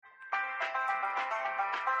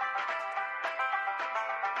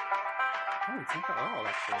Oh, it's not that old,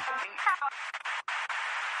 actually.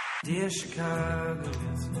 Dear Chicago.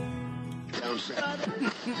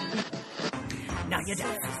 Now you're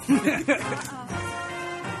done.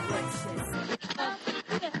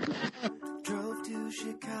 Drove to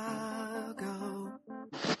Chicago.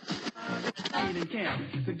 In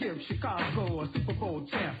camp to give Chicago a Super Bowl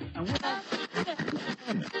champ.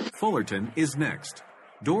 Fullerton is next.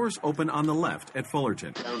 Doors open on the left at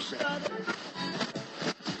Fullerton.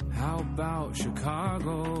 How about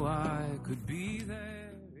Chicago? I could be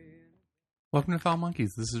there. Welcome to Foul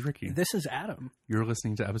Monkeys. This is Ricky. This is Adam. You're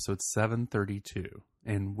listening to episode 732.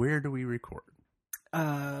 And where do we record?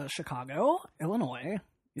 Chicago, Illinois.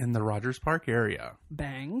 In the Rogers Park area.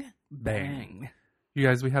 Bang. You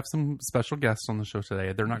guys, we have some special guests on the show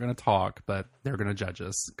today. They're not going to talk, but they're going to judge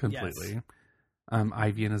us completely. Yes.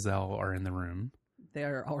 Ivy and Azelle are in the room. They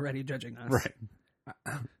are already judging us. Right.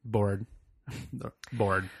 Bored.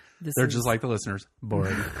 They're just like the listeners.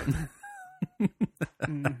 Bored.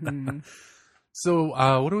 Mm-hmm. So,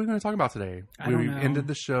 what are we going to talk about today? We ended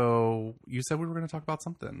the show. You said we were going to talk about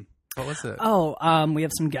something. What was it? We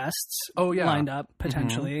have some guests lined up,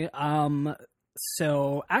 potentially. Mm-hmm.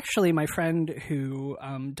 So, actually, my friend who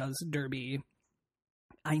does Derby,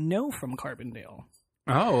 I know from Carbondale.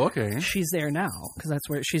 Oh, okay. She's there now, because that's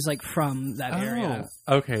where she's, like, from that area.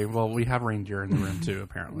 Okay, well, we have reindeer in the room, too,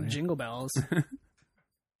 apparently. Jingle bells.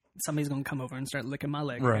 Somebody's going to come over and start licking my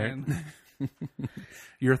leg. Right.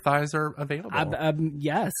 Your thighs are available.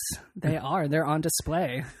 Yes, they are. They're on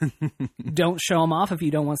display. Don't show them off if you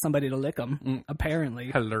don't want somebody to lick them, apparently.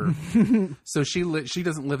 Hello. So she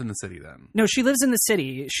doesn't live in the city then? No, she lives in the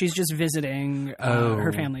city. She's just visiting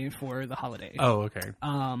her family for the holiday. Oh, okay.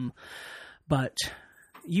 But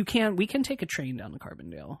we can take a train down to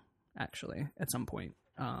Carbondale, actually, at some point.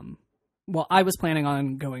 Well, I was planning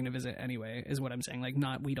on going to visit anyway, is what I'm saying. Like,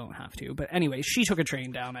 we don't have to. But anyway, she took a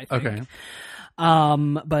train down, I think. Okay.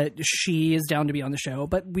 But she is down to be on the show.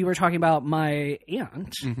 But we were talking about my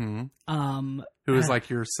aunt. Mm-hmm. Who is like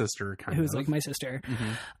your sister, kind of. Who's like my sister.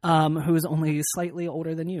 Mm-hmm. Who is only slightly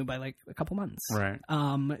older than you by like a couple months. Right.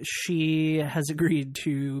 She has agreed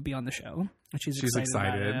to be on the show. She's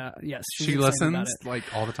excited. About it. Yes. She listens like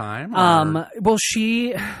all the time? Well,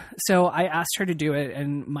 so I asked her to do it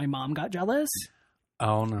and my mom got jealous.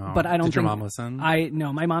 Oh no. But I don't Did your mom listen?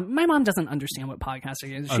 No, my mom doesn't understand what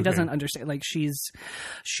podcasting is. She doesn't understand, like she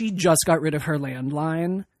just got rid of her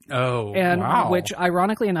landline. Oh, and wow. Which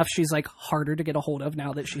ironically enough, she's like harder to get a hold of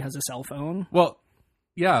now that she has a cell phone. Well,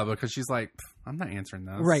 yeah, because she's like, I'm not answering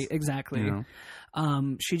this. Right, exactly. You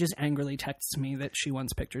know? She just angrily texts me that she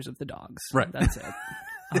wants pictures of the dogs. Right. That's it.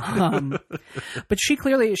 But she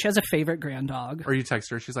has a favorite grand dog. Or you text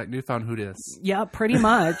her, she's like, new phone, who dis? Yeah, pretty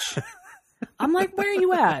much. I'm like, where are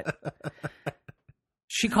you at?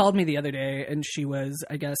 She called me the other day and she was,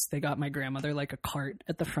 I guess they got my grandmother like a cart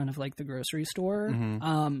at the front of like the grocery store.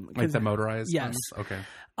 Mm-hmm. Like the motorized Yes. ones? Okay.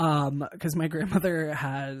 Because my grandmother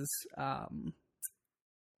has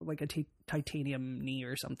like a titanium knee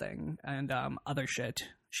or something and other shit.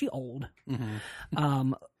 She old.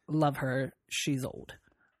 Mm-hmm. Love her. She's old.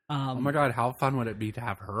 Oh my God, how fun would it be to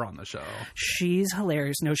have her on the show? She's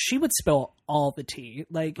hilarious. No, she would spill all the tea.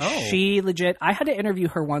 Like, Oh. she legit... I had to interview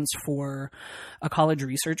her once for a college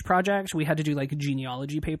research project. We had to do, like, a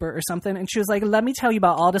genealogy paper or something. And she was like, let me tell you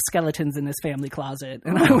about all the skeletons in this family closet.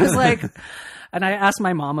 And I was like... And I asked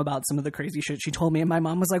my mom about some of the crazy shit she told me. And my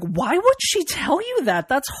mom was like, why would she tell you that?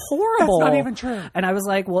 That's horrible. That's not even true. And I was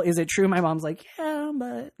like, well, is it true? My mom's like, yeah,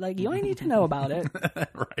 but, like, you only need to know about it.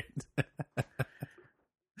 Right.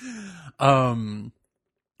 And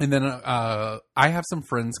then I have some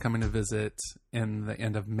friends coming to visit in the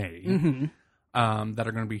end of May that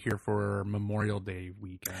are going to be here for Memorial Day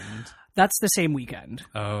weekend. That's the same weekend.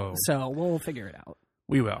 Oh. So we'll figure it out.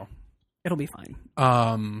 We will. It'll be fine.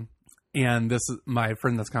 And this is my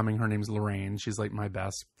friend that's coming. Her name's Lorraine. She's like my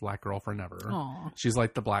best black girlfriend ever. Aww. She's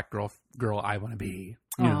like the black girl I want to be.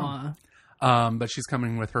 You Aww. know? But she's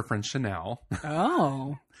coming with her friend Chanel.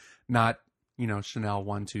 Oh. Not, Chanel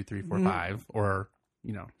 1, 2, 3, 4, 5 or,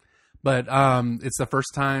 but it's the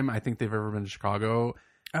first time I think they've ever been to Chicago.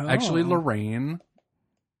 Oh. Actually, Lorraine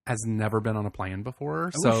has never been on a plane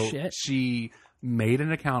before. Oh, so shit. She made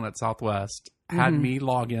an account at Southwest, had me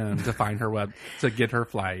log in to find her to get her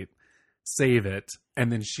flight, save it,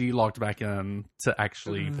 and then she logged back in to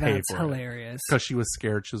actually pay for it. That's hilarious. Because she was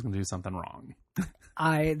scared she was going to do something wrong.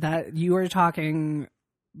 You were talking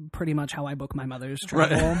pretty much how I book my mother's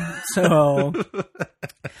travel. Right. So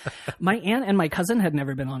my aunt and my cousin had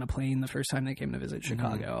never been on a plane the first time they came to visit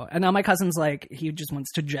Chicago. And now my cousin's like, he just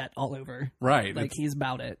wants to jet all over. Right. Like, he's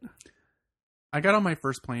about it. I got on my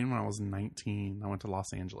first plane when I was 19. I went to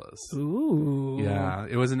Los Angeles. Ooh. Yeah,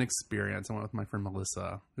 it was an experience. I went with my friend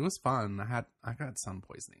Melissa. It was fun. I got sun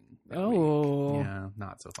poisoning. that Oh. week. Yeah,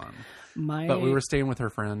 not so fun. My. But we were staying with her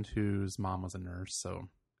friend whose mom was a nurse, so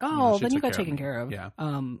Oh, she then you took got care of taken me. care of.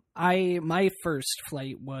 Yeah. My first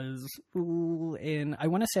flight was in, I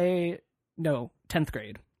want to say, no, 10th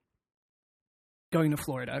grade. Going to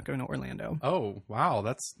Florida, going to Orlando. Oh, wow,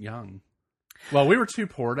 that's young. Well, we were too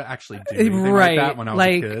poor to actually do anything Right. like that when I was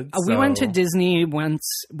a kid. We went to so- Disney once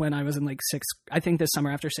when I was in like I think this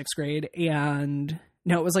summer after 6th grade. And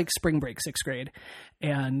no, it was like spring break, 6th grade.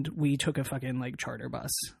 And we took a fucking like charter bus.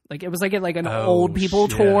 Like it was like an Oh, old people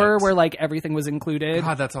shit. tour where like everything was included.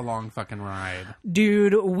 God, that's a long fucking ride.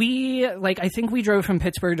 Dude, I think we drove from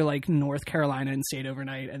Pittsburgh to like North Carolina and stayed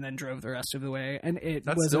overnight and then drove the rest of the way. And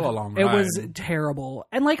That's was still a long It was ride. terrible.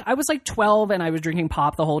 And like I was like 12 and I was drinking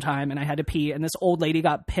pop the whole time and I had to pee and this old lady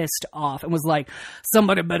got pissed off and was like,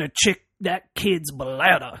 somebody better check that kid's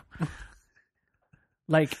bladder.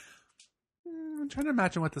 Like I'm trying to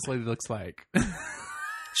imagine what this lady looks like.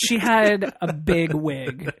 she had a big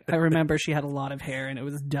wig. I remember she had a lot of hair and it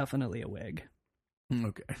was definitely a wig.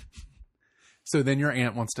 Okay. So then your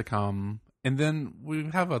aunt wants to come, and then we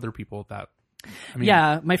have other people that. I mean,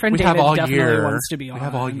 Yeah, my friend we have David all definitely year. wants to be on. We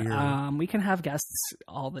have all year. We can have guests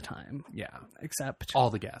all the time, Yeah, except all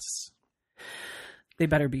the guests. they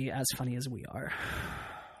better be as funny as we are.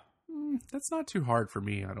 That's not too hard for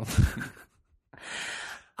me. I don't think.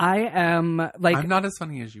 I am like I'm not as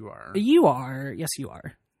funny as you are. you are. Yes, you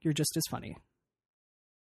are. You're just as funny.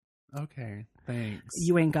 Okay, thanks.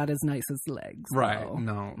 You ain't got as nice as legs, Right? though.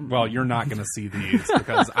 No. Well, you're not going to see these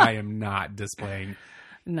because I am not displaying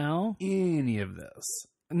No, any of this.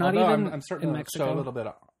 not Although even I'm starting in to Mexico. show a little bit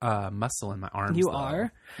of muscle in my arms. You though.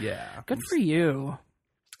 are? Yeah. Good for you.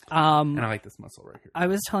 And I like this muscle right here. I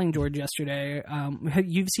was telling George yesterday.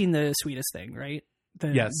 You've seen The Sweetest Thing, right?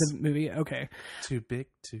 Yes. The movie. Okay. Too big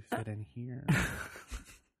to fit in here.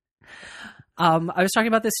 I was talking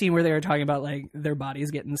about this scene where they were talking about like their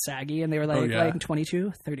bodies getting saggy and they were like, Oh, yeah. like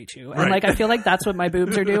 22, 32. And Right. like, I feel like that's what my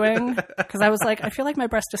boobs are doing. Cause I was like, I feel like my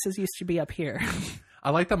breastises used to be up here.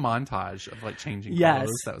 I like the montage of like changing Yes.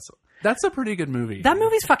 clothes. That's a pretty good movie. That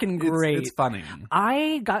movie's fucking It's- great. It's funny.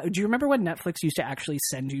 do you remember when Netflix used to actually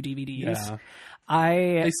send you DVDs? Yeah. I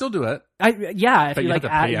They still do it. if But you you like have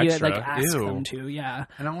to pay you extra. like ask Ew. them to, yeah.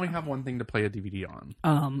 And I only have one thing to play a DVD on.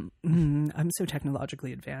 I'm so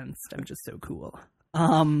technologically advanced. I'm just so cool.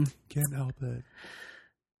 Can't help it.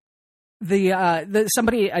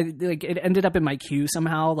 Somebody it ended up in my queue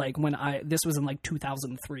somehow, like when this was in like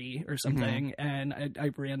 2003 or something, and I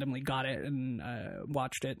randomly got it and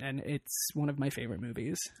watched it, and it's one of my favorite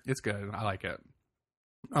movies. It's good. I like it.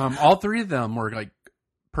 All three of them were like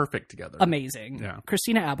perfect together. Amazing. Yeah.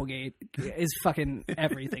 Christina Applegate is fucking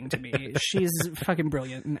everything to me. She's fucking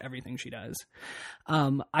brilliant in everything she does.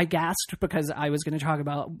 I gasped because I was going to talk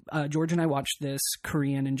about George and I watched this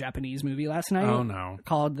Korean and Japanese movie last night. Oh no.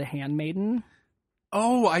 Called The Handmaiden.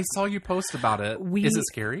 Oh, I saw you post about it. Is it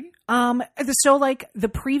scary? So like the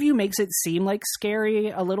preview makes it seem like scary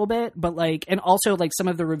a little bit, but like, and also like some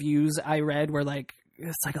of the reviews I read were like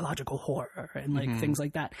psychological horror and like things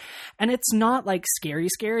like that. And it's not like scary,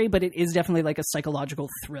 but it is definitely like a psychological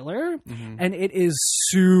thriller. And it is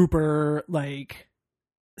super like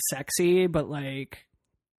sexy, but like,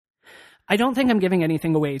 I don't think I'm giving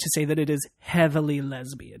anything away to say that it is heavily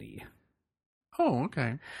lesbian-y. Oh,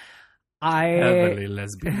 okay. I Heavily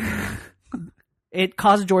lesbian. it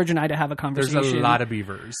caused George and I to have a There's conversation. a lot of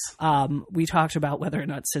beavers. We talked about whether or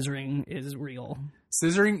not scissoring is real.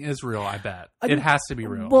 Scissoring is real, I bet. It has to be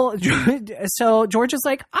real. Well, so George is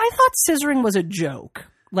like, I thought scissoring was a joke,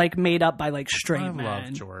 like made up by like straight I men.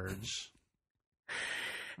 love George.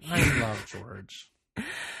 I love George.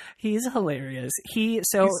 He's hilarious. He's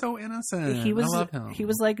so innocent. he was I love him. he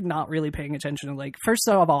was like not really paying attention to like, first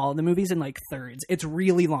of all, the movie's in like thirds. It's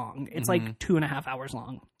really long. It's like 2.5 hours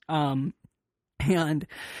long. And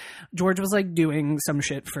George was like doing some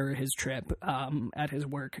shit for his trip at his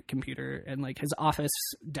work computer, and like his office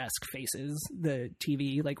desk faces the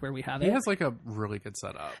TV, like where we have it. He has like a really good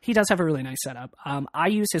setup. He does have a really nice setup. I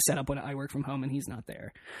use his setup when I work from home and he's not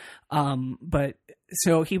there. But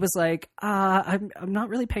so he was like, I'm not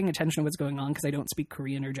really paying attention to what's going on because I don't speak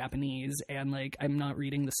Korean or Japanese, and like I'm not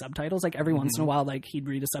reading the subtitles. Like every once in a while, like he'd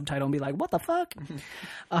read a subtitle and be like, what the fuck?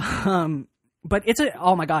 But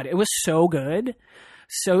oh my God, it was so good.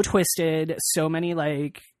 So twisted, so many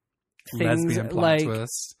like things Lesbian plot like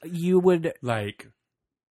twist. you would Like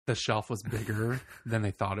the shelf was bigger than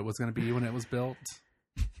they thought it was going to be when it was built.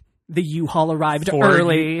 the U-Haul arrived Four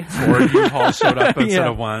early. U-Haul showed up instead Yeah.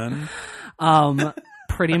 of one.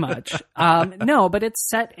 Pretty much. No, but it's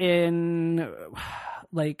set in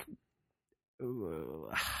like,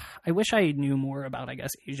 I wish I knew more about, I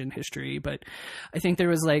guess, Asian history, but I think there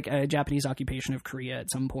was like a Japanese occupation of Korea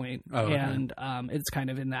at some point, and it's kind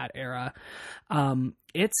of in that era.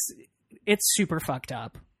 It's super fucked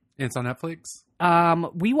up. It's on Netflix?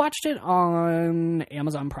 We watched it on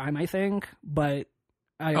Amazon Prime, I think, but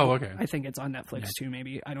I think it's on Netflix too,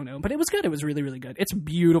 maybe. I don't know. But it was good. It was really, really good. It's a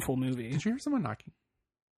beautiful movie. Did you hear someone knocking?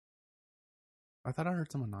 I thought I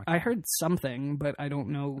heard someone knocking. I heard something, but I don't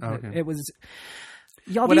know. Okay. It was...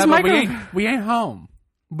 Y'all, whatever, we ain't home.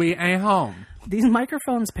 We ain't home. These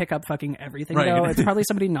microphones pick up fucking everything, right. Though. It's probably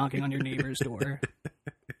somebody knocking on your neighbor's door.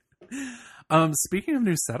 Speaking of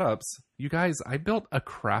new setups, you guys, I built a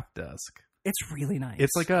craft desk. It's really nice.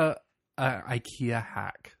 It's like a IKEA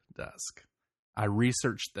hack desk. I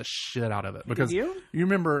researched the shit out of it because you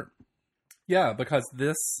remember, because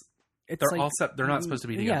they're like, all set. They're not supposed to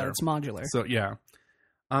be together. Yeah, it's modular. So yeah,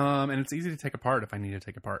 and it's easy to take apart if I need to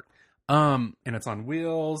take apart. And it's on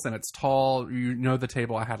wheels and it's tall. You know the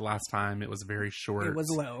table I had last time. It was very short. It was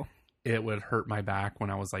low. It would hurt my back when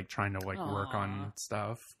I was like trying to like work on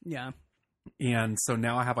stuff. Yeah. And so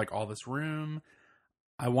now I have like all this room.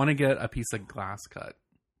 I want to get a piece of glass cut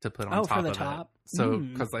to put on top for the of top? it. So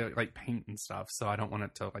because I like paint and stuff, so I don't want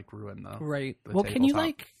it to like ruin the right. The well, can you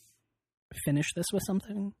tabletop. like finish this with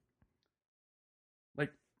something?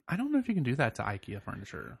 Like I don't know if you can do that to IKEA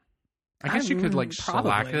furniture. I guess you could like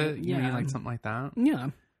shellac probably, it. You mean like something like that? Yeah.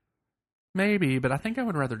 Maybe, but I think I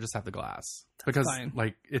would rather just have the glass because fine.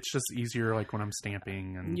 like it's just easier like when I'm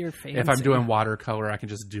stamping and You're fancy. if I'm doing watercolor, I can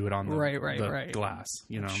just do it on the, right. glass.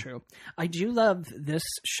 You know, That's true. I do love this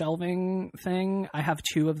shelving thing. I have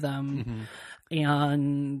 2 of them,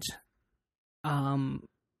 and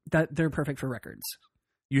that they're perfect for records.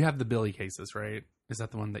 You have the Billy cases, right? Is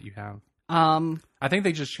that the one that you have? I think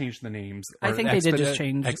they just changed the names. I think they did just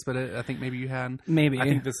change. Expedit, I think maybe you had. Maybe. I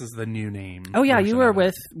think this is the new name. Oh, yeah, you were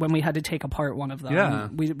with when we had to take apart one of them. Yeah.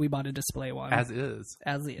 We bought a display one. As is.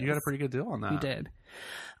 You got a pretty good deal on that. We did.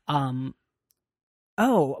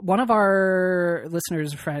 One of our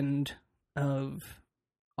listeners, friend of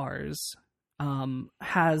ours,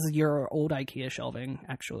 has your old IKEA shelving,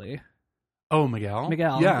 actually. Oh, Miguel?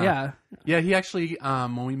 Yeah. Yeah, he actually,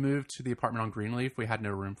 when we moved to the apartment on Greenleaf, we had no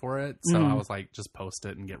room for it. So I was like, just post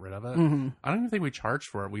it and get rid of it. Mm-hmm. I don't even think we charged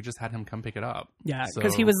for it. We just had him come pick it up. Yeah,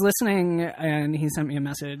 because he was listening and he sent me a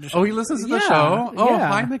message. Oh, he listens to the show? Oh, yeah.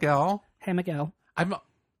 Hi, Miguel. Hey, Miguel. I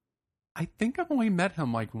think I've only met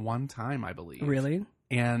him like one time, I believe. Really?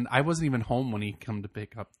 And I wasn't even home when he came to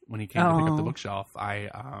pick up the bookshelf.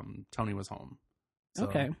 Tony was home. So.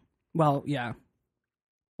 Okay. Well, yeah.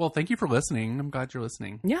 Well, thank you for listening. I'm glad you're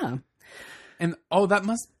listening. Yeah. And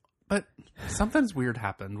but something's weird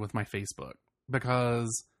happened with my Facebook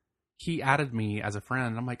because he added me as a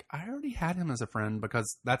friend. I'm like, I already had him as a friend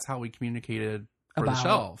because that's how we communicated for the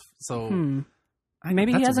shelf. So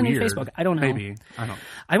maybe he has a new Facebook. I don't know. Maybe. I don't.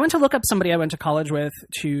 I went to look up somebody I went to college with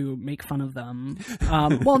to make fun of them.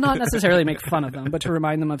 Well, not necessarily make fun of them, but to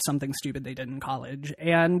remind them of something stupid they did in college.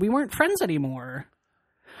 And we weren't friends anymore.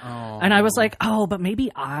 Oh. And I was like, but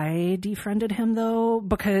maybe I defriended him though,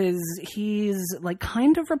 because he's like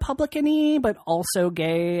kind of Republican-y, but also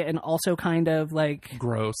gay and also kind of like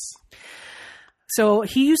gross. So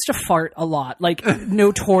he used to fart a lot, like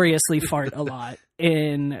notoriously fart a lot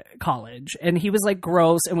in college. And he was like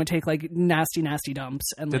gross and would take like nasty, nasty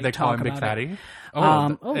dumps. And did like, they call talk him Big about Fatty?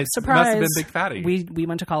 It. Surprise. Must have been Big Fatty. We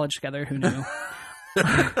went to college together. Who knew?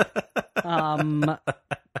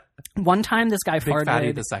 One time this guy Big farted.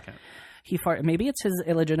 Fatty the second. He farted. Maybe it's his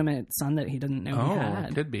illegitimate son that he didn't know he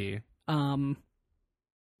had. Could be.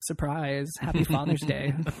 Surprise. Happy Father's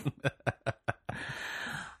Day.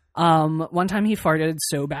 One time he farted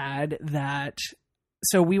so bad that...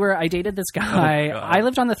 So I dated this guy. I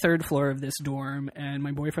lived on the 3rd floor of this dorm and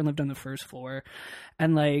my boyfriend lived on the 1st floor.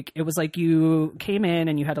 And like, it was like you came in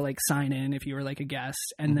and you had to like sign in if you were like a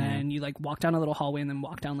guest. And then you like walk down a little hallway and then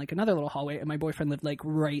walk down like another little hallway. And my boyfriend lived like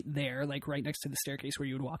right there, like right next to the staircase where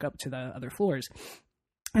you would walk up to the other floors.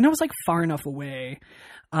 And I was like far enough away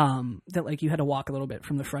that like you had to walk a little bit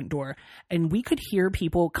from the front door. And we could hear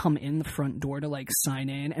people come in the front door to like sign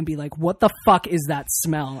in and be like, what the fuck is that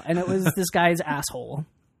smell? And it was this guy's asshole.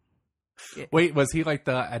 Wait, was he like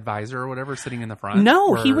the advisor or whatever sitting in the front?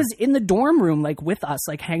 No, he was in the dorm room like with us,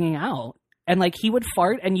 like hanging out. And like he would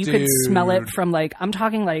fart and you could smell it from like, I'm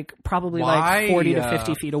talking like probably like 40 to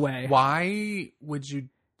 50 feet away. Why would you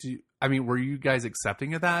do... I mean, were you guys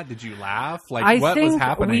accepting of that? Did you laugh? Like, I what think was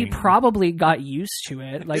happening? we probably got used to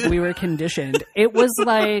it. Like, we were conditioned. It was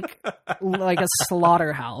like a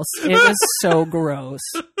slaughterhouse. It was so gross.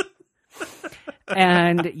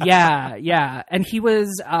 And yeah. And he was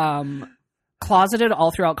closeted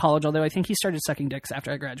all throughout college, although I think he started sucking dicks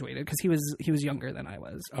after I graduated because he was younger than I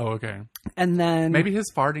was. Oh, okay. And then maybe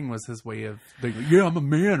his farting was his way of being like, yeah, I'm a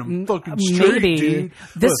man. I'm fucking straight, maybe. dude.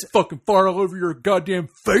 This I'm gonna fucking fart all over your goddamn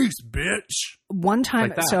face, bitch. one time,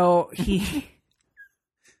 Like that. so he.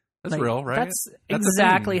 That's like, real, right? That's a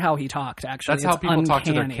exactly thing. how he talked. Actually, That's how It's people talk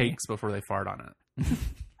to their uncanny. cakes before they fart on it.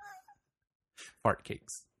 Fart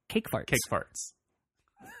cakes. Cake farts. Cake farts.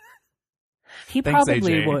 He Thanks,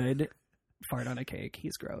 probably AJ. would fart on a cake.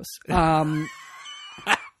 He's gross.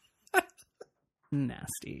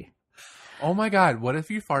 Nasty. Oh my god, what if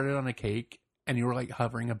you farted on a cake and you were like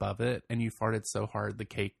hovering above it and you farted so hard the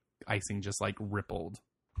cake icing just like rippled?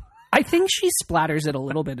 I think she splatters it a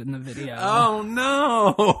little bit in the video. Oh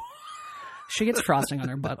no. She gets frosting on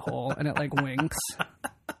her butthole and it like winks.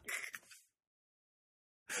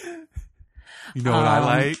 You know what I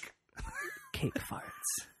like? Cake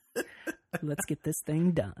farts. Let's get this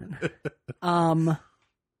thing done.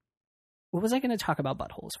 What was I going to talk about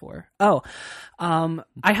buttholes for? Oh,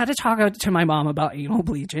 I had to talk to my mom about anal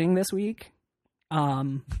bleaching this week.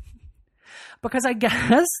 Because I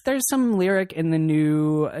guess there's some lyric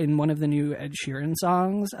in one of the new Ed Sheeran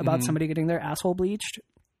songs about somebody getting their asshole bleached.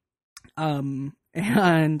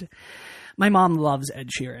 And my mom loves Ed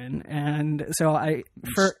Sheeran, and so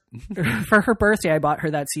for her birthday I bought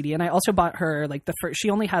her that CD, and I also bought her like the first. She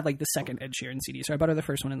only had like the second Ed Sheeran CD, so I bought her the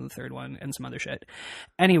first one and the third one and some other shit.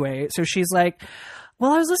 Anyway, so she's like,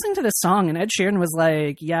 "Well, I was listening to this song, and Ed Sheeran was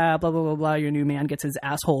like, yeah, blah blah blah blah. Your new man gets his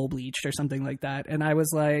asshole bleached or something like that." And I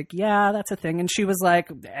was like, "Yeah, that's a thing." And she was like,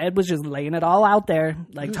 "Ed was just laying it all out there,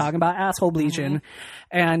 like talking about asshole bleaching,"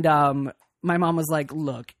 and my mom was like,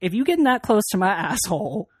 "Look, if you getting that close to my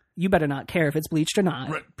asshole, you better not care if it's bleached or not."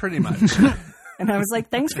 Right, pretty much. And I was like,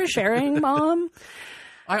 "Thanks for sharing, Mom."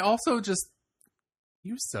 I also just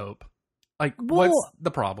use soap. Like, Well, what's the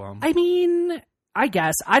problem? I mean, I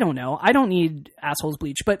guess. I don't know. I don't need assholes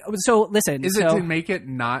bleached. But so listen. Is it to make it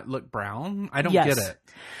not look brown? I don't Yes. get it.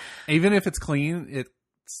 Even if it's clean, it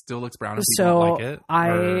still looks brown if So people don't like it.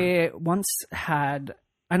 I once had,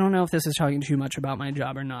 I don't know if this is talking too much about my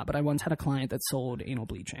job or not, but I once had a client that sold anal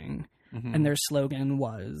bleaching. Mhm. And their slogan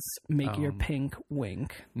was, "Make your pink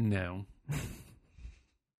wink." No.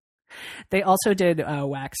 They also did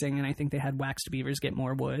waxing, and I think they had waxed beavers get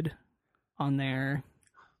more wood on their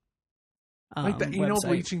Like the anal website.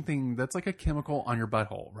 bleaching thing, that's like a chemical on your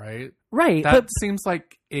butthole, right? Right, That but seems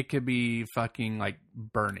like it could be fucking like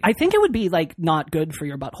burning. I think it would be like not good for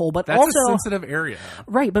your butthole, but That's also a sensitive area.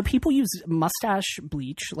 right. But people use mustache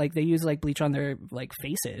bleach, like they use like bleach on their like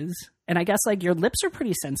faces, and I guess like your lips are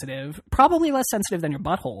pretty sensitive, probably less sensitive than your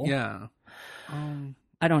butthole. Yeah.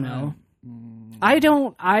 I don't know.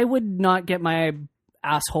 I would not get my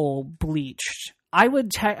asshole bleached. I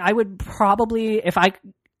would probably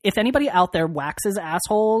if anybody out there waxes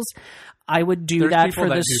assholes, I would do There's that people for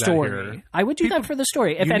that the do that story. here. I would do that for the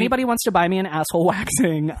story. If you need- anybody wants to buy me an asshole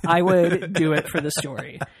waxing, I would do it for the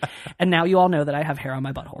story. And now you all know that I have hair on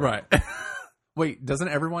my butthole. Right. Wait, doesn't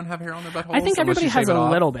everyone have hair on their butthole? I think everybody has a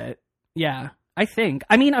little bit. Yeah. I think.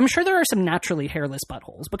 I mean, I'm sure there are some naturally hairless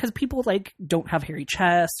buttholes because people like don't have hairy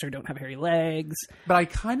chests or don't have hairy legs. But I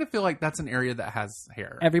kind of feel like that's an area that has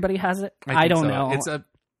hair. Everybody has it. I think don't so. know. It's a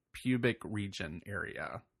pubic region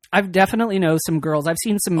area. I've definitely know some girls. I've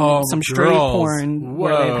seen some straight girls. porn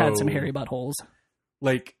where they've had some Whoa. hairy buttholes.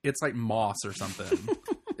 Like, it's like moss or something.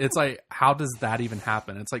 It's like, how does that even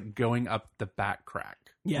happen? It's like going up the back crack.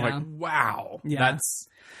 Yeah. Like, wow. Yeah.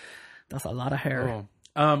 That's a lot of hair.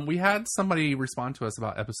 We had somebody respond to us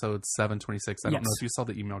about episode 726. I don't Yes. know if you saw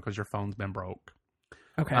the email because your phone's been broke.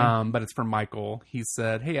 Okay. But it's from Michael. He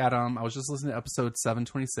said, "Hey Adam, I was just listening to episode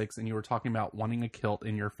 726 and you were talking about wanting a kilt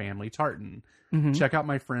in your family tartan. Mhm. Check out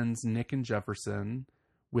my friends Nick and Jefferson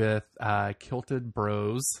with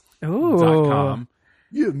kiltedbros.com. Ooh.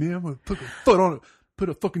 Yeah, man, I'm gonna put a foot on it, put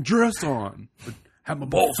a fucking dress on, but have my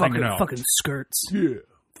balls hanging out. Fucking skirts. Yeah,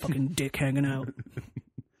 Fucking dick hanging out. I'm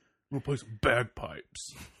gonna play some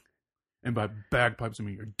bagpipes. And by bagpipes, I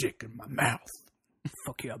mean your dick in my mouth.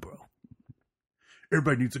 Fuck yeah, bro.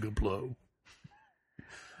 Everybody needs a good blow.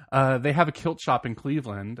 They have a kilt shop in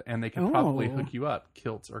Cleveland, and they can probably Oh. hook you up.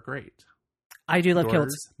 Kilts are great. I do love Yours,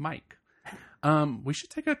 kilts. Mike. We should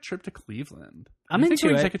take a trip to Cleveland. I'm You think into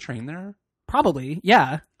we can it. take a train there? Probably.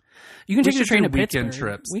 Yeah. You can We take a should train do to weekend Pittsburgh.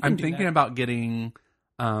 trips. We can I'm do thinking that. about getting,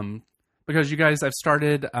 because you guys, I've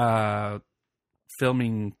started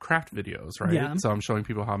filming craft videos, right? Yeah. So I'm showing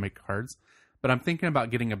people how to make cards. But I'm thinking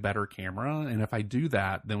about getting a better camera, and if I do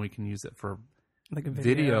that, then we can use it for Like a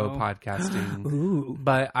video podcasting. Ooh,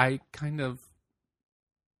 But I kind of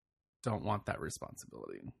don't want that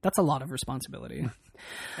responsibility. that's a lot of responsibility.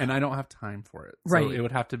 And I don't have time for it. Right. So it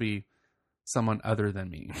would have to be someone other than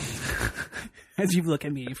me. As you look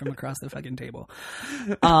at me from across the fucking table.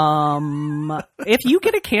 If you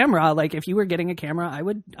get a camera, like if you were getting a camera, I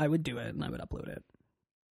would do it and I would upload it.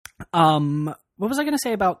 What was I going to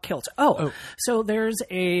say about kilts? Oh, so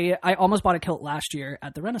I almost bought a kilt last year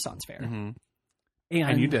at the Renaissance Fair. Mm-hmm.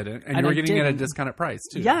 And you didn't. And you were I getting it at a didn't. discounted price,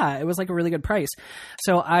 too. Yeah, it was like a really good price.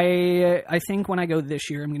 So I think when I go this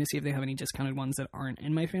year, I'm going to see if they have any discounted ones that aren't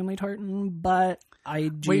in my family tartan. But I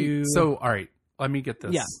do. Wait, so, all right. Let me get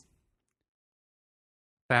this. Yeah.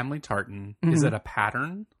 Family tartan. Is it a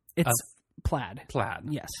pattern? It's plaid. Plaid.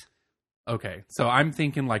 Yes. Okay. So I'm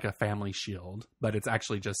thinking like a family shield, but it's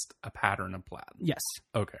actually just a pattern of plaid. Yes.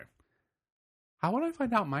 Okay. How would I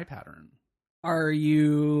find out my pattern? Are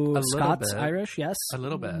you A little Scots, bit. Irish? Yes. A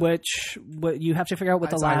little bit. What you have to figure out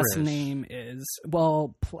what the It's last Irish. name is.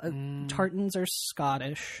 Well, tartans are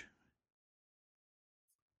Scottish.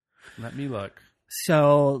 Let me look.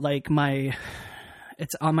 So, like,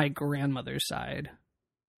 it's on my grandmother's side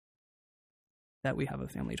that we have a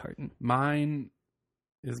family tartan. Mine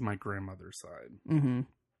is my grandmother's side. Mm-hmm.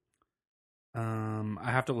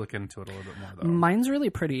 I have to look into it a little bit more, though. Mine's really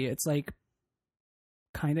pretty. It's like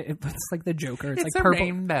it's like the Joker. It's like a purple.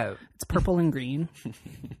 rainbow. It's purple and green.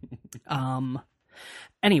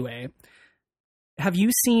 Anyway, have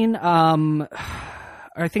you seen?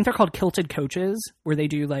 I think they're called kilted coaches, where they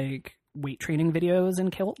do like weight training videos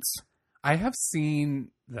in kilts. I have seen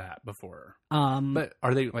that before. But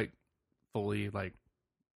are they like fully like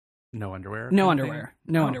no underwear? No kind of thing? underwear.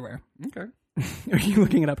 No Oh. underwear. Okay. Are you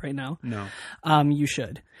looking it up right now? No. You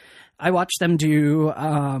should. I watched them do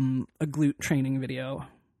a glute training video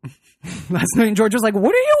last night. And George was like,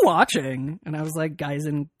 "What are you watching?" And I was like, "Guys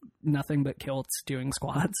in nothing but kilts doing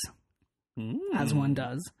squats, as one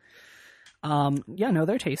does." Yeah, no,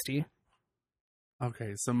 they're tasty.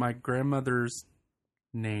 Okay, so my grandmother's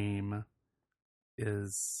name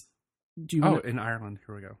is Do you? Wanna... in Ireland.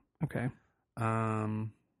 Here we go. Okay.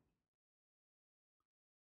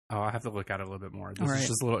 I have to look at it a little bit more. This All is right.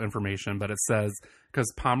 just a little information, but it says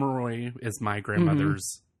because Pomeroy is my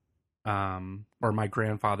grandmother's, or my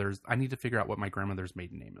grandfather's. I need to figure out what my grandmother's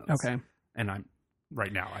maiden name is. Okay. And I'm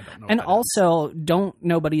right now. I don't know. And what that is. also, don't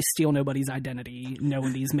nobody steal nobody's identity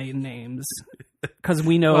knowing these maiden names, because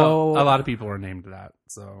we know Well, a lot of people are named that.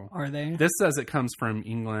 So Are they? this says it comes from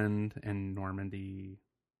England and Normandy.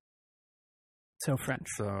 So French.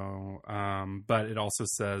 So, but it also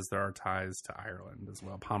says there are ties to Ireland as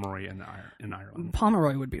well. Pomeroy in Ireland.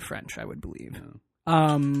 Pomeroy would be French, I would believe.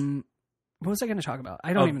 Yeah. What was I going to talk about?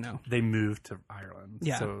 I don't even know. They moved to Ireland.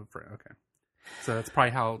 Yeah. So okay. So that's probably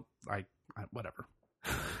how whatever.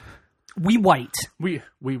 We white. We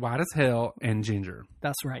white as hell and ginger.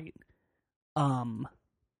 That's right. What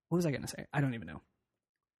was I going to say? I don't even know.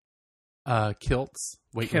 Kilts,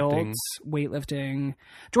 weightlifting. Kilts, weightlifting.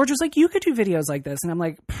 George was like, "You could do videos like this," and I'm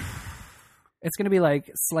like, "It's going to be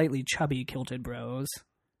like slightly chubby kilted bros."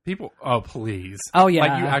 People, oh please. Oh yeah,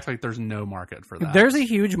 Like you act like there's no market for that. There's a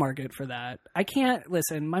huge market for that. I can't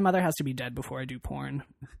listen. My mother has to be dead before I do porn.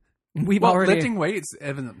 We've already lifting weights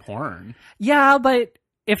isn't porn. Yeah, but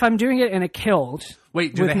if I'm doing it in a kilt,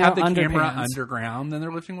 Wait, do with they have no the camera underpants. underground then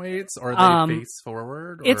they're lifting weights, or are they face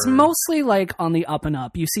forward? Or... It's mostly like on the up and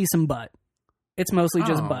up. You see some butt. It's mostly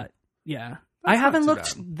just Oh. butt. Yeah. That's I haven't not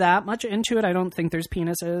looked too that much into it. I don't think there's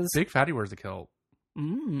penises. Big Fatty wears a kilt.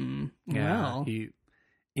 Yeah. Well.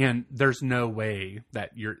 And there's no way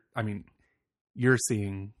that you're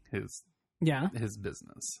seeing his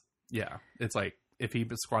business. Yeah. It's like if he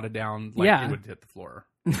squatted down, like Yeah. it would hit the floor.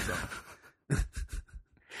 So.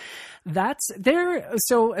 That's there.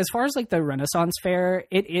 So as far as like the Renaissance Fair,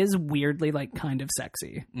 it is weirdly like kind of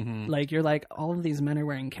sexy. Mhm. Like you're like, all of these men are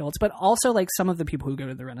wearing kilts, but also like some of the people who go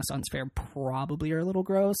to the Renaissance Fair probably are a little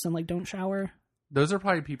gross and like don't shower. Those are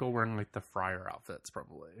probably people wearing like the friar outfits,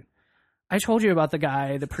 probably. I told you about the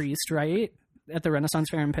guy, the priest, right? At the Renaissance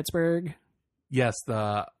Fair in Pittsburgh. Yes,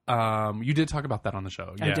 you did talk about that on the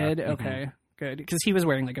show. I Yeah. did? Mhm. Okay, good. Because he was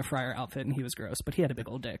wearing like a friar outfit and he was gross, but he had a big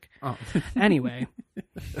old dick. Oh. Anyway.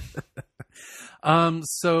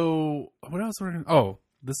 So what else were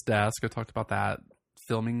this desk, I talked about that.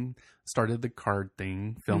 Started the card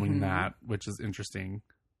thing, filming Mhm. that, which is interesting.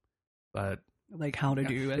 But Like how to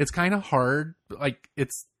do it. it's kind of hard. Like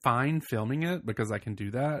it's fine filming it because I can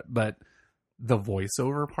do that, but the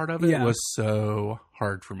voiceover part of it Yeah. was so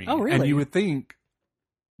hard for me. Oh, really? And you would think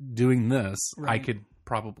doing this, I Right. could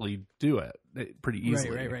probably do it pretty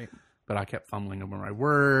easily. Right. But I kept fumbling over my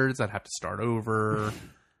words. I'd have to start over.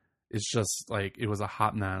 It's just like, it was a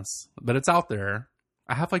hot mess. But it's out there.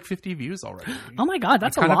 I have like 50 views already. Oh my God,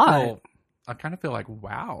 that's a kinda lot. I kind of feel like,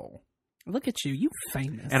 wow. Look at you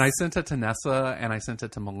famous. And I sent it to Nessa and I sent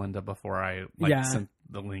it to Melinda before I sent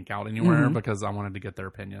the link out anywhere because I wanted to get their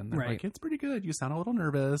opinion. They're Right. like, it's pretty good. You sound a little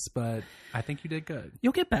nervous, but I think you did good.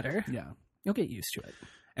 You'll get better. Yeah. You'll get used to it.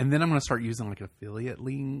 And then I'm going to start using like affiliate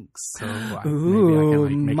links. So maybe I Ooh,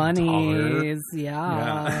 can like make monies. it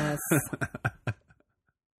Yes. taller.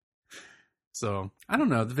 So I don't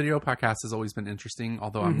know. The video podcast has always been interesting,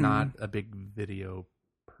 although I'm not a big video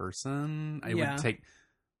person. It Yeah. would take,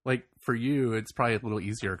 like, for you, it's probably a little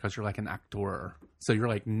easier because you're like an actor. So you're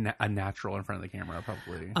like a natural in front of the camera,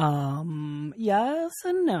 probably. Yes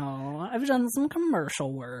and no. I've done some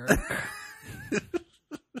commercial work.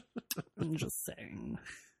 I'm just saying.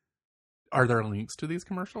 Are there links to these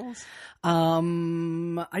commercials?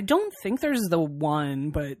 I don't think there's the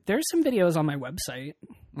one, but there's some videos on my website.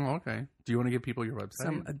 Oh, okay. Do you want to give people your website?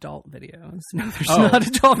 Some adult videos. No, there's Oh. not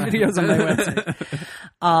adult videos on my website.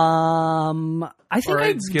 I think Or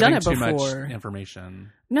I've it's done giving it too before. much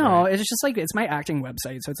information. No, right? it's just like, it's my acting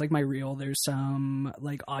website, so it's like my reel. There's some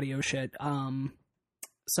like audio shit,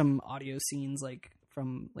 some audio scenes like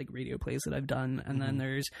from like radio plays that I've done, and then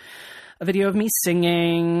there's a video of me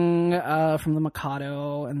singing from the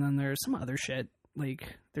Mikado, and then there's some other shit,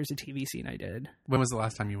 like there's a TV scene I did. When was the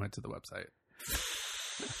last time you went to the website?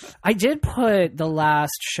 I did put the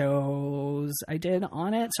last shows I did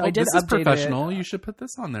on it, so I did This is update professional. it. You should put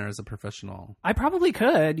this on there as a professional. I probably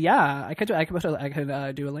could, yeah. I could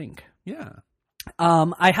do a link. Yeah.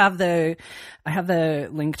 I have the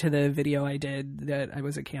link to the video I did that I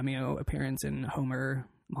was a cameo appearance in Homer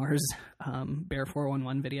Mars Bear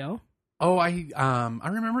 411 video. Oh, I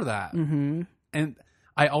remember that. Mm-hmm. And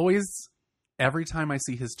I always, every time I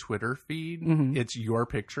see his Twitter feed, it's your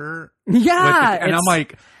picture. Yeah, and I'm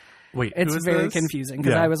like, wait, it's who is very this? confusing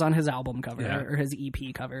because Yeah. I was on his album cover Yeah. or his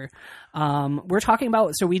EP cover. We're talking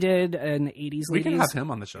about, so we did an 80s We ladies. can have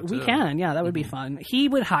him on the show too. We can, yeah, that would be fun. He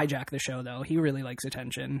would hijack the show though. He really likes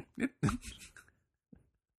attention.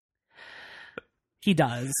 He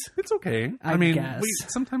does. It's okay. I I mean, guess.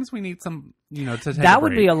 sometimes we need some, to take That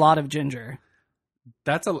would be a lot of ginger.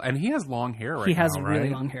 and he has long hair right now. He has right? really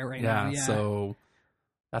long hair right now. Yeah, So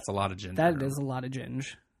that's a lot of ginger. that is a lot of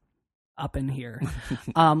ginge up in here.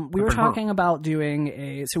 We were talking about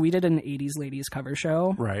doing so we did an 80s ladies cover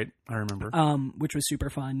show. Right. I remember. Which was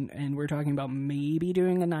super fun, and we're talking about maybe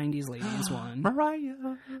doing a 90s ladies one. Mariah.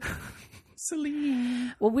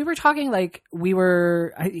 Celine. Well, we were talking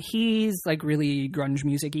he's like really grunge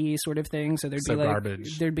music-y sort of thing, so there'd So be like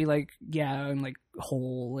garbage. there'd be like and like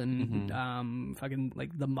Hole and fucking like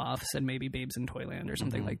the Muffs and maybe Babes in Toyland or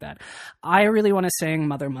something like that. I really want to sing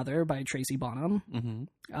Mother Mother by Tracy Bonham.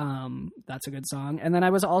 That's a good song. And then I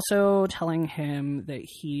was also telling him that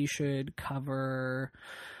he should cover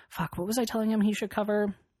what was I telling him he should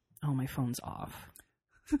cover? Oh, my phone's off.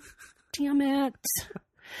 Damn it.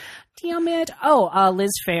 Oh,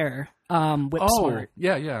 Liz Phair. Whip Smart.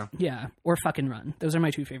 Yeah. Yeah. Or Fucking Run. Those are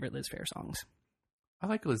my two favorite Liz Phair songs. I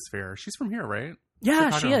like Liz Phair. She's from here, right?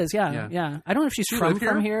 Yeah, Chicago. she is. Yeah. I don't know if she's She from live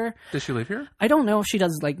here? here. Does she live here? I don't know if she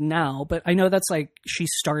does like now, but I know that's like she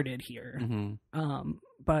started here. Mm-hmm.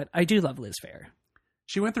 But I do love Liz Phair.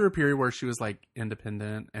 She went through a period where she was like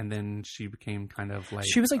independent, and then she became kind of like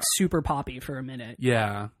She was like super poppy for a minute.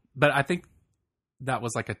 yeah. But I think that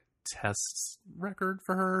was like a test record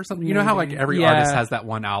for her or something. You know how like every artist has that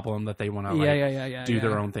one album that they want to like do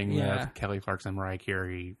their own thing with. Kelly Clarkson, Mariah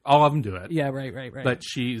Carey, all of them do it. Yeah, right. But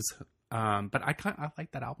she's but I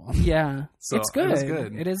like that album. Yeah, So it's good. it was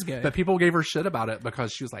good. It is good. But people gave her shit about it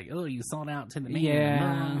because she was like, "Oh, you sold out to the man."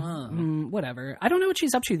 Yeah, whatever. I don't know what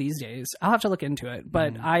she's up to these days. I'll have to look into it.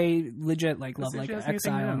 But I legit like love see if like she has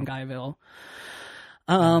anything Exile new. and Guyville.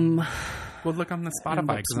 Well, look on the Spotify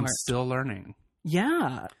Whip because I'm Smart. still learning.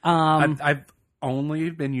 Yeah. I've only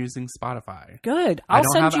been using Spotify. Good. I I'll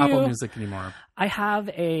don't send have you. Apple Music anymore. I have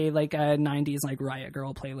a 90s like Riot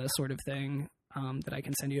Girl playlist sort of thing that I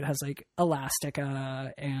can send you. It has like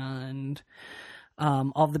Elastica and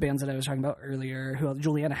all of the bands that I was talking about earlier,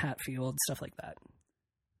 Juliana Hatfield, stuff like that.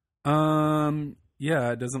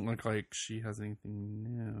 Yeah, it doesn't look like she has anything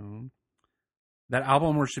new. That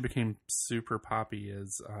album where she became super poppy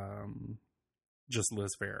is just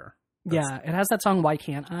Liz Phair. Yeah, it has that song "Why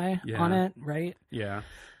Can't I" on it, right? Yeah.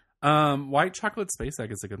 White Chocolate Space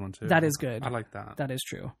Egg is a good one too. That is good. I like that. That is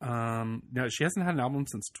true. No, she hasn't had an album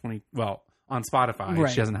since on Spotify.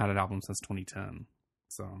 Right. She hasn't had an album since 2010.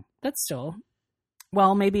 So That's still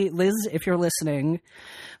Well, maybe Liz, if you're listening,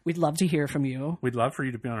 we'd love to hear from you. We'd love for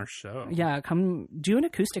you to be on our show. Yeah, come do an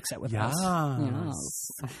acoustic set with us. Yes.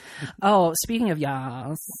 Oh, speaking of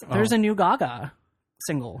there's a new Gaga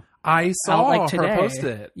single. I saw out, like, her today. post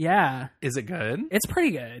it. Yeah, Is it good? it's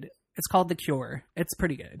pretty good. It's called The Cure. It's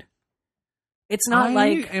pretty good. It's not I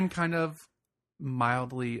like am kind of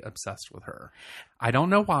mildly obsessed with her. I don't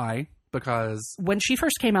know why, because when she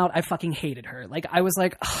first came out, I fucking hated her. Like, I was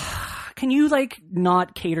like, can you, like,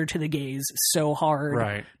 not cater to the gays so hard?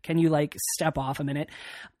 right. Can you, like, step off a minute?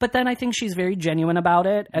 But then I think she's very genuine about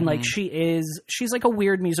it. And, like, she's like a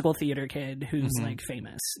weird musical theater kid who's, like,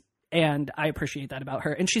 famous. And I appreciate that about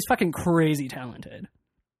her. And she's fucking crazy talented.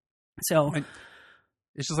 So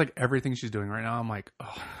It's just like everything she's doing right now. I'm like, oh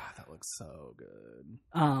God, that looks so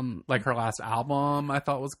good. Like her last album, I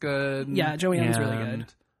thought was good. Yeah, Joanne's really good. And,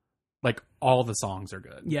 like all the songs are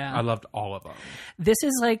good. Yeah. I loved all of them. this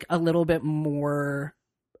is, like, a little bit more,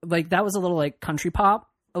 like, that was a little, like, country pop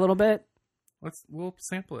a little bit. We'll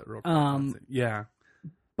sample it real quick. Yeah.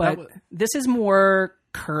 But this is more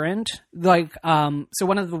current. Like, so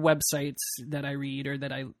one of the websites that I read or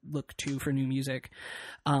that I look to for new music,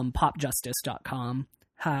 popjustice.com,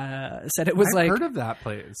 said it was I've like, heard of that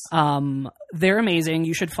place. they're amazing.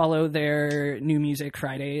 You should follow their New Music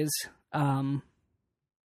Fridays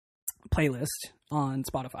playlist on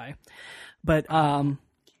Spotify. But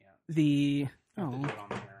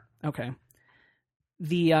okay.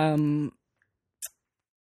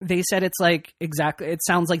 They said it's like exactly, it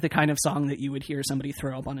sounds like the kind of song that you would hear somebody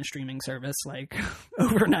throw up on a streaming service, like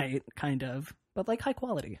overnight, kind of, but like high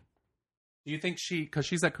quality. Do you think because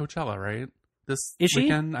she's at Coachella, right? This Is she?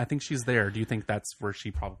 weekend, I think she's there. Do you think that's where she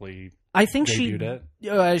probably I think debuted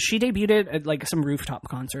she debuted it at like some rooftop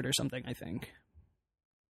concert or something, I think.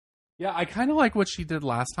 Yeah, I kind of like what she did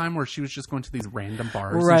last time where she was just going to these random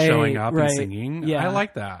bars Right, and showing up right. and singing. Yeah. I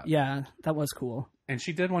like that. Yeah, that was cool. And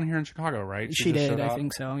she did one here in Chicago, right? She just did, showed I up,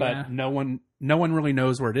 think so, But yeah. no one really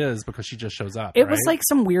knows where it is because she just shows up. It right? was like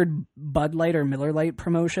some weird Bud Light or Miller Lite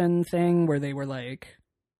promotion thing where they were like,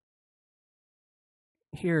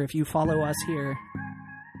 here, if you follow us here.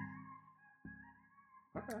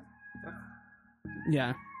 Okay.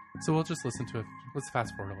 Yeah, So we'll just listen to it. Let's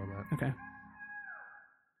fast forward a little bit. okay.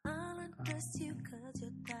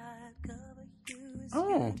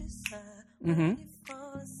 Oh, Mm-hmm.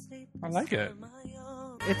 I like it.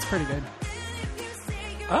 It's pretty good.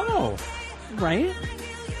 Oh, Right?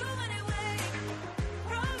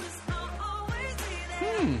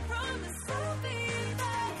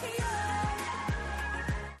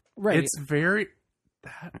 Right. it's very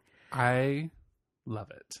that I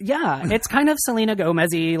love it. Yeah, it's kind of Selena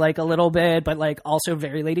Gomez-y, like a little bit, but like also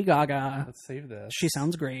very Lady Gaga. Let's save this. She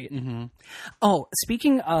sounds great. Mm-hmm. Oh,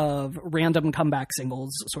 speaking of random comeback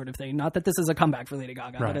singles sort of thing, not that this is a comeback for Lady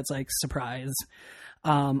Gaga, Right. but it's like surprise.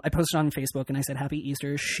 I posted on Facebook and I said, Happy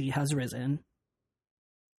Easter, she has risen.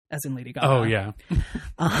 As in Lady Gaga. Oh yeah.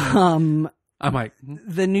 Um, I'm like,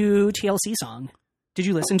 the new TLC song. Did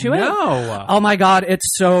you listen to it? no. Oh my God, it's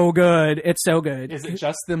so good. It's so good. Is it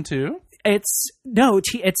just them two? It's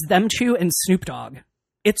them two and Snoop Dogg.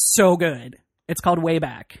 It's so good. It's called Way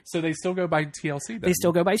Back. So they still go by TLC. Then? They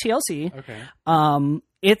still go by TLC. Okay.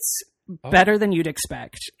 It's better than you'd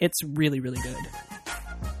expect. It's really, really good.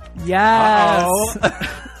 Yes.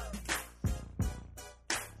 Uh-oh.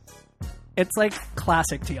 It's like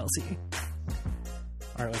classic TLC.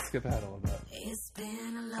 All right, let's skip ahead a little bit.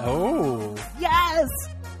 Oh. Yes.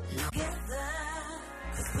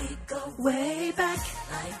 Way back.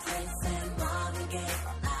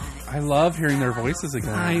 I love hearing their voices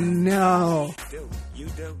again. I know.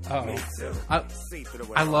 Uh-oh.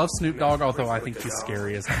 I love Snoop Dogg, although I think he's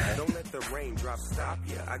scary as hell. Don't let the raindrop stop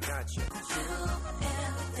you. I got you.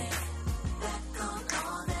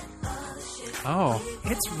 Oh.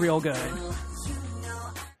 It's real good.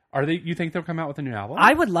 Are they? You think they'll come out with a new album?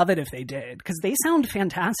 I would love it if they did because they sound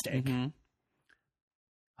fantastic. Mm-hmm.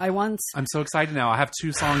 I'm so excited now. I have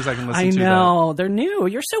 2 songs I can listen I to. know. They're new.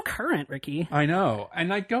 You're so current, Ricky. I know.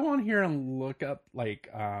 And I go on here and look up like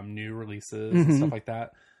new releases Mm-hmm. and stuff like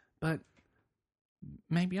that. But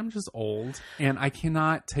maybe I'm just old and I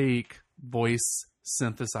cannot take voice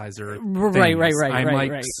synthesizer. Right, things. right. I'm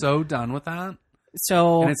like right. so done with that.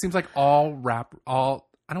 So And it seems like all rap,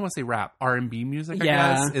 I don't want to say rap, R&B music, I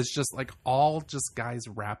Yeah. guess, is just like all just guys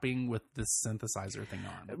rapping with this synthesizer thing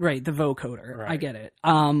on. right, the vocoder. Right. I get it.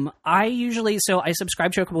 I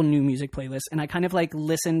subscribe to a couple new music playlists and I kind of like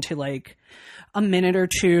listen to like a minute or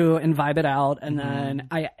two and vibe it out, and then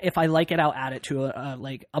if I like it, I'll add it to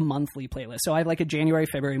a monthly playlist. So I have like a January,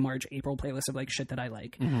 February, March, April playlist of like shit that I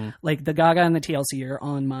like. Like the Gaga and the TLC are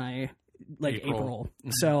on my like April.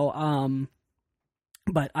 April. So,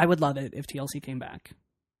 but I would love it if TLC came back.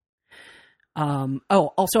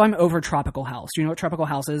 Also I'm over Tropical House. Do you know what Tropical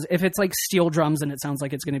House is? If it's like steel drums and it sounds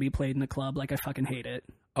like it's going to be played in the club, like I fucking hate it.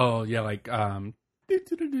 Oh yeah, like that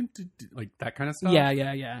kind of stuff.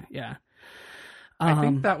 Yeah. I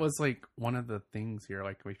think that was like one of the things here,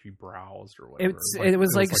 like if you browsed or whatever. It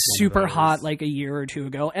was like super hot like a year or two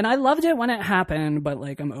ago, and I loved it when it happened, but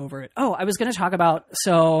like I'm over it. Oh, I was going to talk about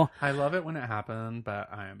I love it when it happened,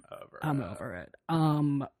 but I'm over it.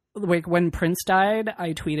 Like when Prince died,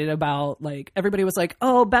 I tweeted about like everybody was like,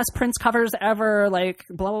 "Oh, best Prince covers ever," like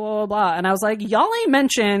blah blah blah blah, and I was like, "Y'all ain't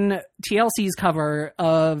mention TLC's cover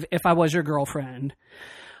of "If I Was Your Girlfriend"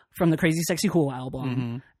 from the Crazy Sexy Cool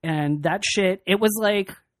album," and that shit. It was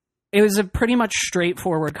a pretty much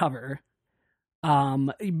straightforward cover.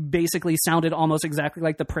 Basically sounded almost exactly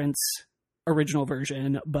like the Prince original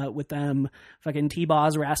version, but with them fucking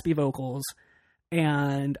T-Boz raspy vocals.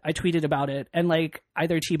 And I tweeted about it, and like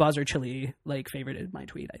either T-Boz or Chili like favorited my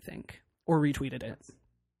tweet, I think, or retweeted it.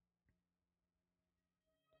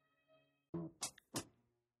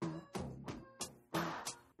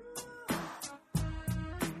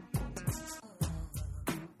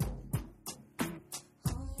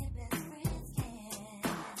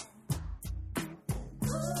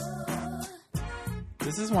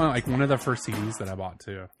 This is one of the first CDs that I bought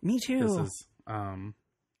too. Me too. This is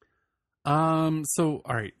so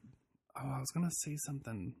all right. Oh, I was gonna say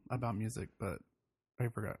something about music, but I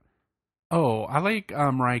forgot. Oh, I like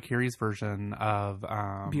Mariah Carey's version of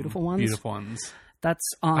Beautiful Ones. Beautiful Ones. That's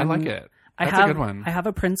I like it. That's a good one. I have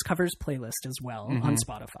a Prince covers playlist as well on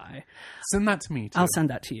Spotify. Send that to me too. I'll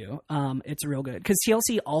send that to you. It's real good. Because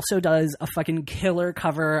TLC also does a fucking killer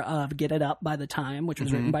cover of Get It Up by The Time, which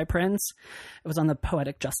was written by Prince. It was on the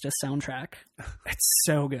Poetic Justice soundtrack. It's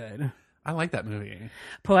so good. I like that movie.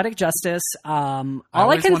 Poetic Justice. All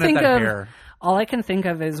I can think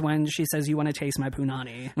of is when she says, "You want to taste my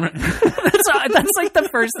punani." That's like the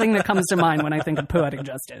first thing that comes to mind when I think of Poetic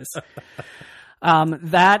Justice.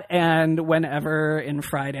 That, and whenever in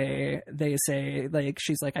Friday they say, like,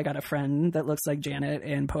 she's like, "I got a friend that looks like Janet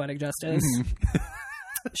in Poetic Justice."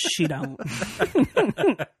 She don't.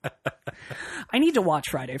 I need to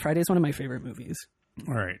watch Friday. Friday's one of my favorite movies.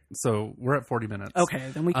 All right, so we're at 40 minutes.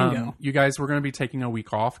 Okay, then we can go. You guys, we're going to be taking a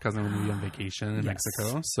week off because I'm going to be on vacation in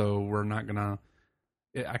Mexico. So we're not going to...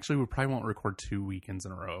 Actually, we probably won't record 2 weekends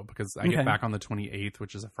in a row because I get back on the 28th,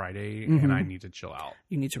 which is a Friday, and I need to chill out.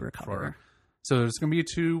 You need to recover. So there's going to be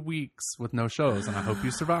 2 weeks with no shows, and I hope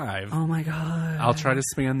you survive. Oh, my God. I'll try to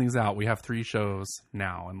span these out. We have 3 shows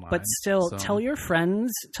now in line. But still, tell your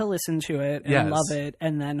friends to listen to it and love it,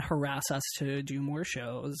 and then harass us to do more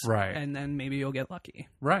shows. Right. And then maybe you'll get lucky.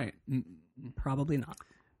 Right. Probably not.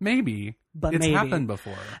 Maybe. But it's maybe. happened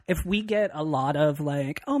before. If we get a lot of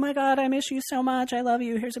like, "Oh, my God, I miss you so much. I love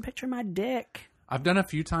you. Here's a picture of my dick." I've done a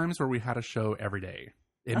few times where we had a show every day.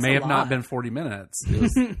 It That's may a have lot. not been 40 minutes,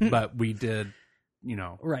 but we did,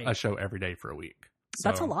 a show every day for a week. So,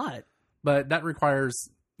 That's a lot. But that requires,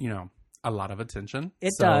 a lot of attention.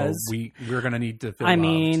 It so does. We're going to need to feel I loved.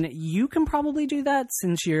 mean, you can probably do that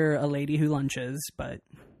since you're a lady who lunches, but...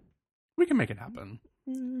 We can make it happen.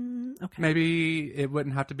 Okay. Maybe it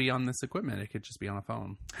wouldn't have to be on this equipment. It could just be on a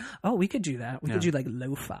phone. Oh, we could do that. We could do like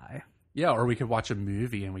lo-fi. Yeah, or we could watch a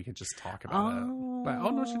movie and we could just talk about it.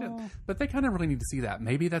 But, no, she didn't. But they kind of really need to see that.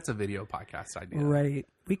 Maybe that's a video podcast idea. Right.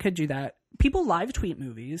 We could do that. People live tweet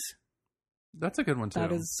movies. That's a good one, too.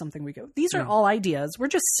 That is something we could... These are all ideas. We're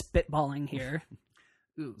just spitballing here.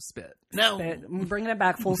 Ooh, spit. No. Spit. I'm bringing it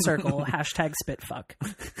back full circle. Hashtag spitfuck.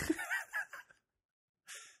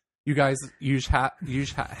 You guys use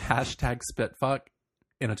hashtag spitfuck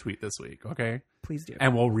in a tweet this week, okay? Please do.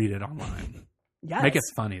 And we'll read it online. Yes. Make it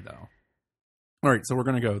funny, though. All right, so we're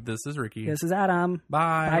going to go. This is Ricky. This is Adam.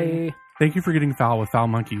 Bye. Bye. Thank you for getting foul with Foul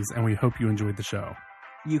Monkeys, and we hope you enjoyed the show.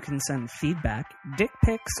 You can send feedback, dick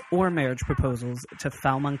pics, or marriage proposals to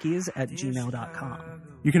foulmonkeys@gmail.com.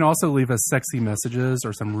 You can also leave us sexy messages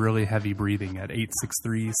or some really heavy breathing at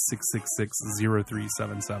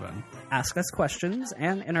 863-666-0377. Ask us questions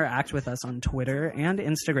and interact with us on Twitter and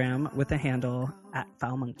Instagram with the handle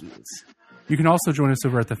 @foulmonkeys. You can also join us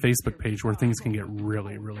over at the Facebook page where things can get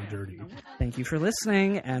really, really dirty. Thank you for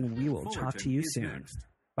listening, and we will talk to you is soon. next.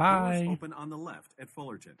 Bye. Doors open on the left at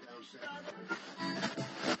Fullerton.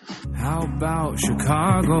 How about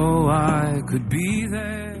Chicago? I could be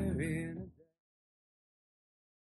there.